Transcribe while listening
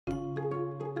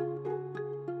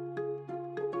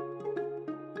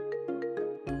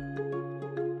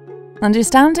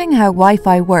Understanding how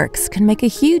Wi-Fi works can make a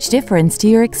huge difference to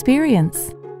your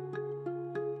experience.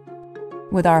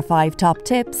 With our 5 top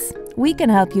tips, we can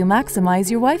help you maximize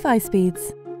your Wi-Fi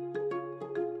speeds.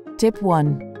 Tip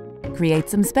 1. Create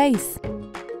some space.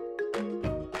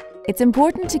 It's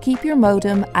important to keep your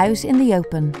modem out in the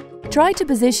open. Try to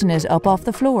position it up off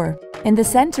the floor, in the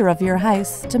center of your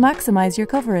house, to maximize your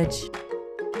coverage.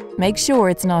 Make sure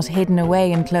it's not hidden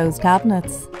away in closed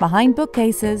cabinets, behind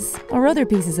bookcases, or other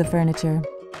pieces of furniture.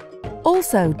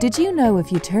 Also, did you know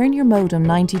if you turn your modem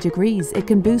 90 degrees, it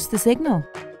can boost the signal?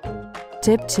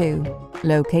 Tip 2.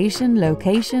 Location,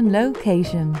 location,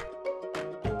 location.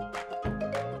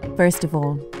 First of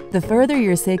all, the further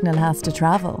your signal has to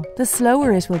travel, the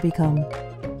slower it will become.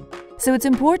 So it's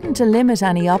important to limit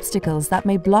any obstacles that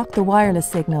may block the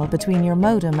wireless signal between your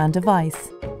modem and device.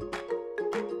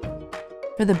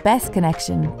 For the best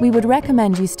connection, we would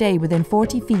recommend you stay within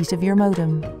 40 feet of your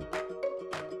modem.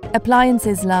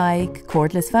 Appliances like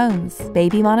cordless phones,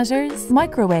 baby monitors,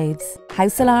 microwaves,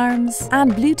 house alarms,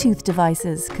 and Bluetooth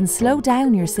devices can slow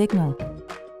down your signal.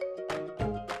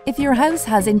 If your house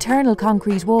has internal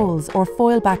concrete walls or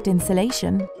foil-backed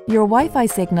insulation, your Wi-Fi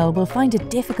signal will find it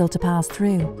difficult to pass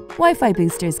through. Wi-Fi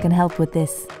boosters can help with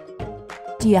this.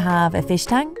 Do you have a fish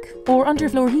tank or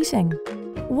underfloor heating?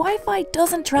 Wi-Fi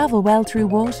doesn't travel well through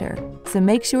water, so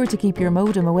make sure to keep your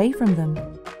modem away from them.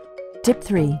 Tip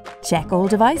 3. Check all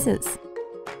devices.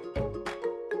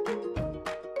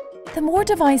 The more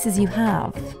devices you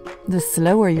have, the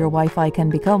slower your Wi-Fi can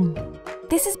become.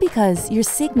 This is because your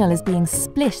signal is being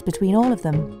split between all of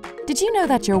them. Did you know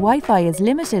that your Wi-Fi is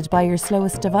limited by your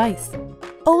slowest device?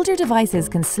 Older devices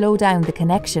can slow down the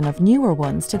connection of newer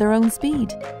ones to their own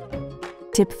speed.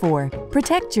 Tip 4.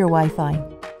 Protect your Wi-Fi.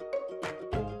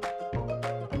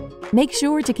 Make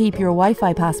sure to keep your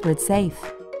Wi-Fi password safe.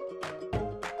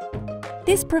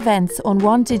 This prevents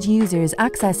unwanted users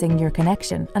accessing your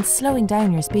connection and slowing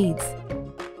down your speeds.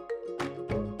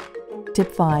 Tip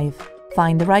 5.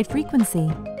 Find the right frequency.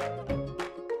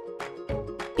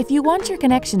 If you want your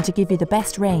connection to give you the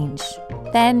best range,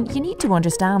 then you need to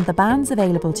understand the bands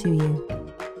available to you.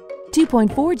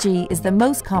 2.4G is the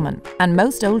most common, and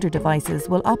most older devices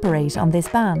will operate on this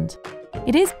band.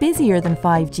 It is busier than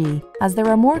 5G, as there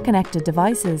are more connected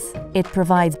devices. It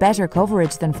provides better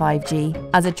coverage than 5G,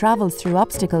 as it travels through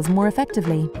obstacles more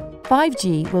effectively.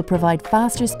 5G will provide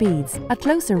faster speeds at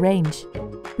closer range.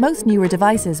 Most newer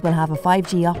devices will have a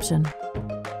 5G option.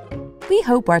 We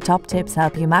hope our top tips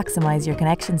help you maximize your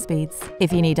connection speeds.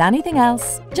 If you need anything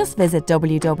else, just visit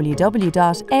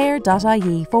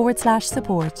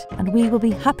www.eir.ie/support and we will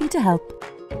be happy to help.